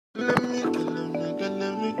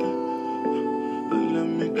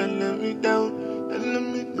me down.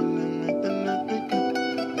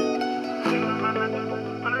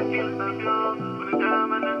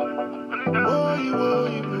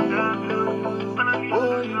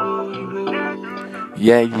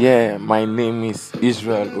 Yeah, my name is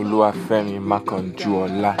Israel Oluwafemi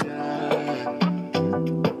Makonjuola,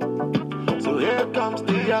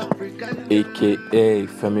 aka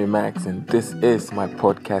Femi Max, and this is my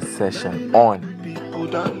podcast session on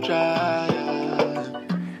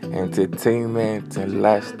entertainment and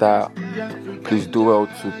lifestyle. Please do well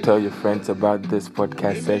to tell your friends about this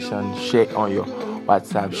podcast session. Share it on your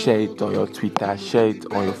WhatsApp, share it on your Twitter, share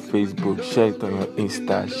it on your Facebook, share it on your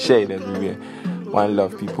Insta, share it everywhere. One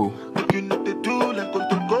love, people. Nobody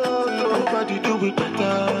do it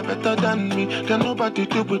better than me. Can nobody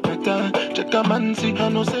do it better? Check a man, see, I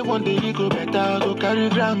know say one day he go better. Go carry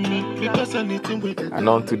Grammy, because anything with it. And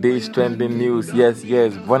on today's trending news, yes,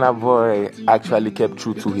 Burna Boy actually kept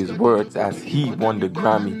true to his words as he won the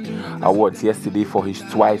Grammy Awards yesterday for his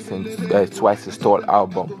twice installed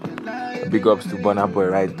album. Big ups to Burna Boy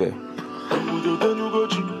right there.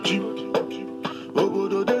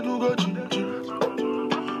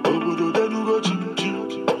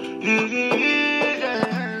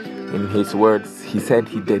 In his words, he said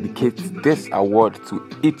he dedicates this award to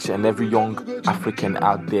each and every young African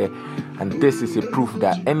out there, and this is a proof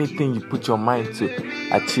that anything you put your mind to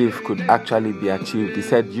achieve could actually be achieved. He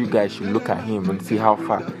said you guys should look at him and see how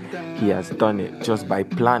far he has done it just by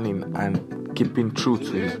planning and keeping true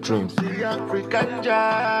to his dreams.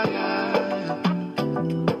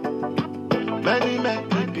 Many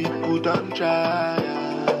people don't try.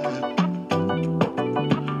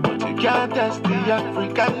 Can't test the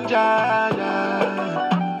African giant.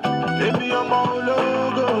 Baby, I'm all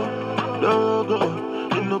logo.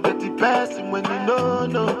 You know, get the person when you know,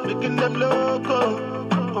 making them loco.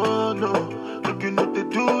 Oh no, making what they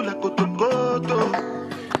do like Otokoto.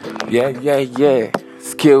 Yeah.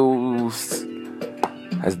 Skills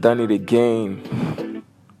has done it again.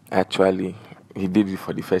 Actually, he did it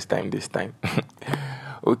for the first time this time.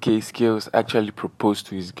 Okay, Skills actually proposed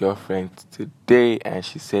to his girlfriend today, and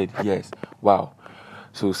she said yes. Wow.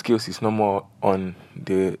 So Skills is no more on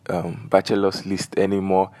the bachelor's list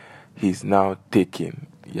anymore. He's now taken.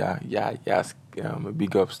 Yeah.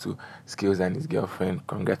 Big ups to Skills and his girlfriend.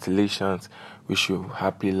 Congratulations. Wish you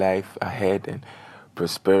happy life ahead and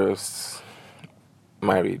prosperous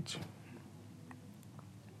marriage.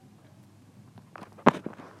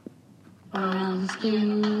 Brown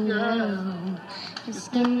skin girl, your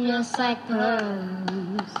skin just like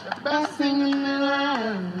pearls, best thing in the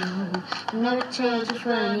world. Never trade you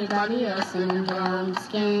for anybody else. And brown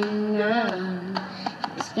skin girl,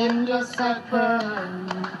 your skin just like pearls,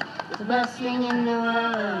 the best thing in the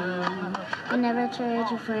world. I never trade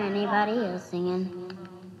you for anybody else. Singing.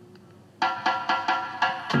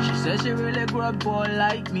 She says she really grew up poor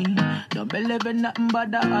like me. Don't believe in nothing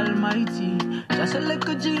but the Almighty. Just a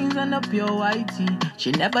little jeans and a pure whitey.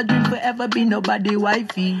 She never dreamed forever be nobody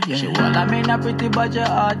wifey. Yeah. She walk I mean a pretty but your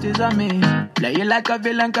heart is a miss. Play you like a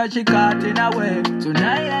villain cause she caught in a way.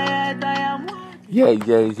 Tonight I am. Yeah.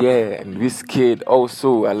 And wizkid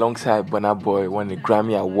also alongside Burna Boy won a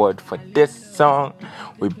Grammy Award for this song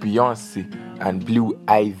with Beyoncé and Blue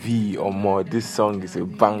Ivy or more. This song is a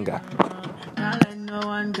banger. No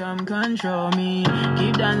one can control me.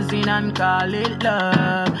 Keep dancing and call it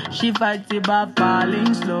love. She fights it by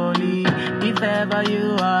falling slowly. If ever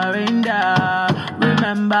you are in doubt,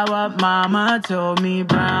 remember what mama told me.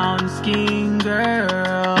 Brown skin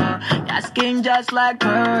girl, your skin just like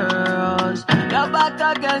pearls. You're back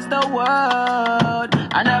against the world.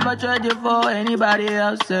 I never trade you for anybody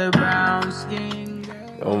else. Brown skin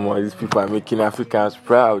girl. These people are making Africans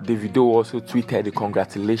proud. Davido also tweeted a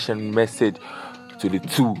congratulations message to the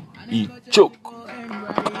two. He choke.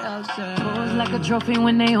 Pose like a trophy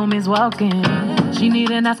when Naomi's walking. She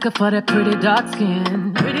need an Oscar for that pretty dark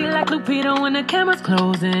skin. Pretty like Lupita when the camera's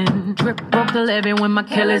closing. Drip broke the levee when my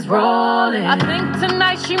Kelly's rolling. I think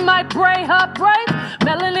tonight she might braid her braids.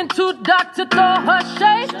 Melanin too dark to throw her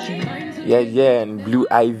shade. Yeah, and Blue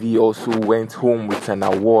Ivy also went home with an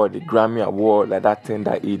award, a Grammy Award at that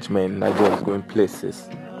tender age, man. Nigeria is going places.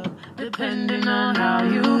 Depending on how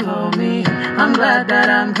you hold me, I'm glad that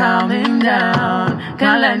I'm calming down.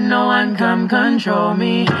 Can't let no one come control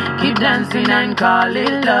me. Keep dancing and call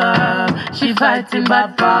it love. She fighting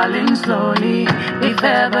but falling slowly. If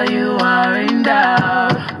ever you are in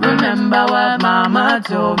doubt, remember what mama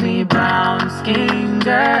told me. Brown skin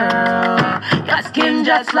girl, your skin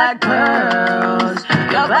just like pearls.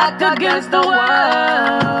 You're back against the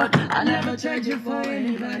world. I never trade you for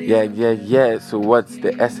anybody. Yeah. So what's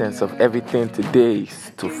the essence of everything today?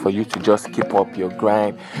 Is for you to just keep up your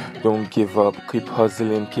grind. Don't give up. Keep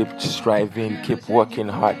hustling. Keep striving. Keep working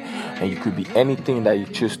hard. And you could be anything that you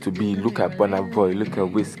choose to be. Look at Burna Boy. Look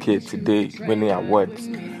at wizkid today winning awards.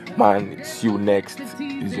 Man, it's you next.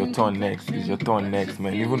 It's your turn next. It's your turn next,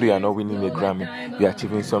 man. Even though you're not winning a Grammy, you're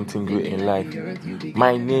achieving something great in life.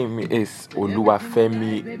 My name is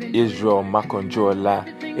Oluwafemi Israel Makonjola,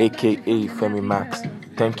 aka Femi Max.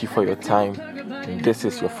 Thank you for your time. This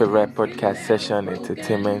is your favorite podcast session,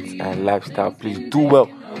 Entertainment and Lifestyle. Please do well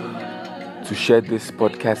to share this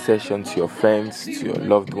podcast session to your friends, to your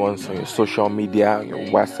loved ones on your social media, your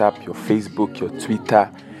WhatsApp, your Facebook, your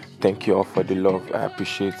Twitter. Thank you all for the love. I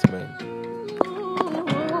appreciate it, man.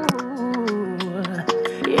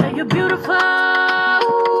 Yeah, you're beautiful.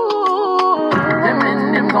 Them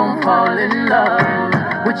and them gon' fall in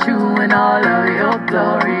love with you in all of your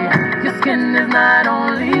glory. Your skin is not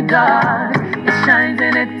only dark, it shines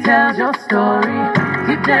and it tells your story.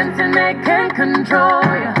 Keep dancing, they can't control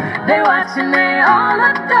you. They watching, they all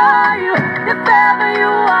adore you. If ever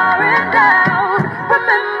you are in doubt,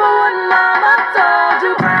 remember what mama told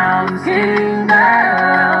you. Brown skin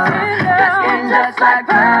girl, your skin just like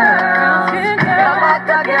pearls. Your back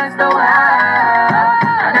against the wall.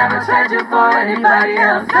 I never trade you for anybody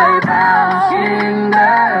else. Say brown skin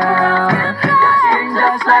girl, your skin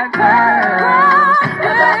just like pearls.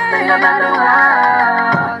 The best thing about the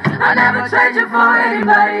world. I never trade you for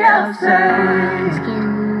anybody else. Say skin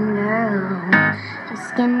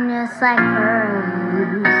just like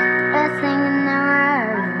pearls, best thing in the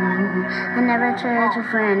world. I never trade you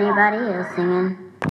for anybody else singing.